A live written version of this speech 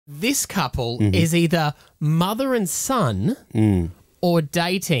This couple is either mother and son or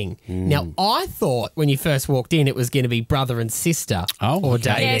dating. Now, I thought when you first walked in it was going to be brother and sister or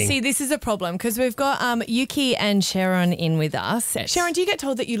dating. Yeah, see, this is a problem because we've got Yuki and Sharon in with us. Yes. Sharon, do you get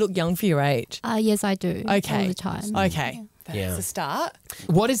told that you look young for your age? Yes, I do. Okay. All the time. Okay. That's a start.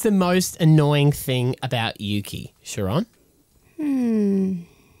 What is the most annoying thing about Yuki, Sharon?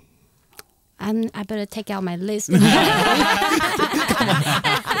 I better take out my list.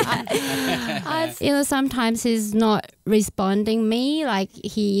 Sometimes he's not responding me. Like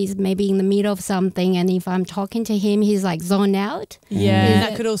he's maybe in the middle of something, and if I'm talking to him, he's like zoned out. Yeah,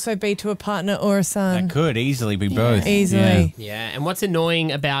 that could also be to a partner or a son. That could easily be both. Easily. Yeah, and what's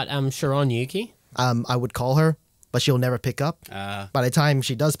annoying about Sharon, Yuki? I would call her, but she'll never pick up. By the time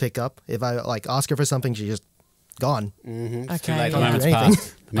she does pick up, if I ask her for something, she's just gone. Okay. Too late. The Can't moment's do anything.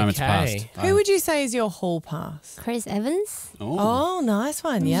 passed. The moment's Okay. passed. Who would you say is your hall pass? Chris Evans. Oh, nice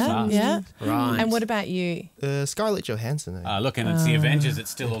one. Yeah, Fast. yeah. Right. And what about you? Scarlett Johansson. Look, and it's the Avengers. It's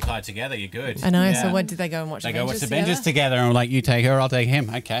still all tied together. You're good. I know. Yeah. So what did they go and watch? They go watch Avengers Avengers together, and we're like, you take her, I'll take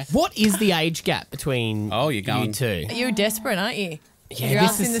him. Okay. What is the age gap between you two? You're desperate, aren't you? Yeah, You're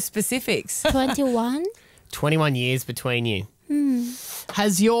this asking is the specifics. 21. 21 years between you.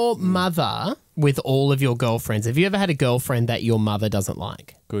 Has your mother, with all of your girlfriends, have you ever had a girlfriend that your mother doesn't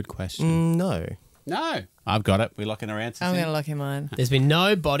like? Good question. No. No. I've got it. We're locking our answers I'm in. going to lock him on. There's been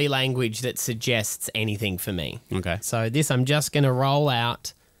no body language that suggests anything for me. Okay. So I'm just going to roll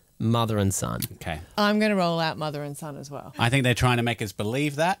out mother and son. Okay. I'm going to roll out mother and son as well. I think they're trying to make us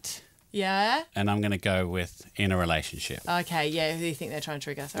believe that, Yeah? and I'm going to go with in a relationship. Okay, yeah. Who do you think they're trying to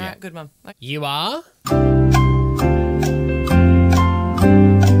trick us? All right, good, Mum. You are?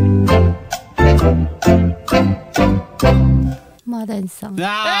 Mother and son.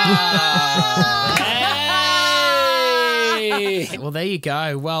 Hey! Well, there you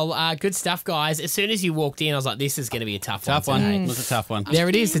go. Well, good stuff, guys. As soon as you walked in, I was like, this is going to be a tough one. Tough one. today. It was a tough one. There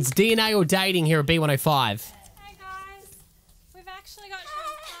it is. It's DNA or dating here at B105. Hey guys, we've actually got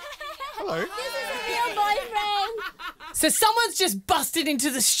Hello. This is your boyfriend. So someone's just busted into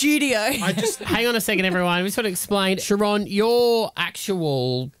the studio. Hang on a second, everyone. We just want to explain. Sharon, your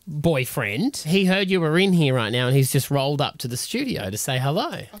actual boyfriend, he heard you were in here right now and he's just rolled up to the studio to say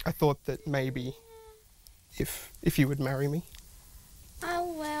hello. I thought that maybe if you would marry me.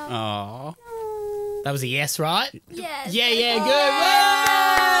 Oh, well. Aww. That was a yes, right? Yes. Good.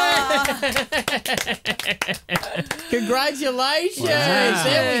 Congratulations. Wow.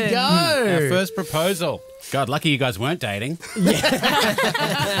 There we go. Our first proposal. God, lucky you guys weren't dating. Stan,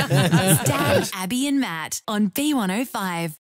 Abby and Matt on B105.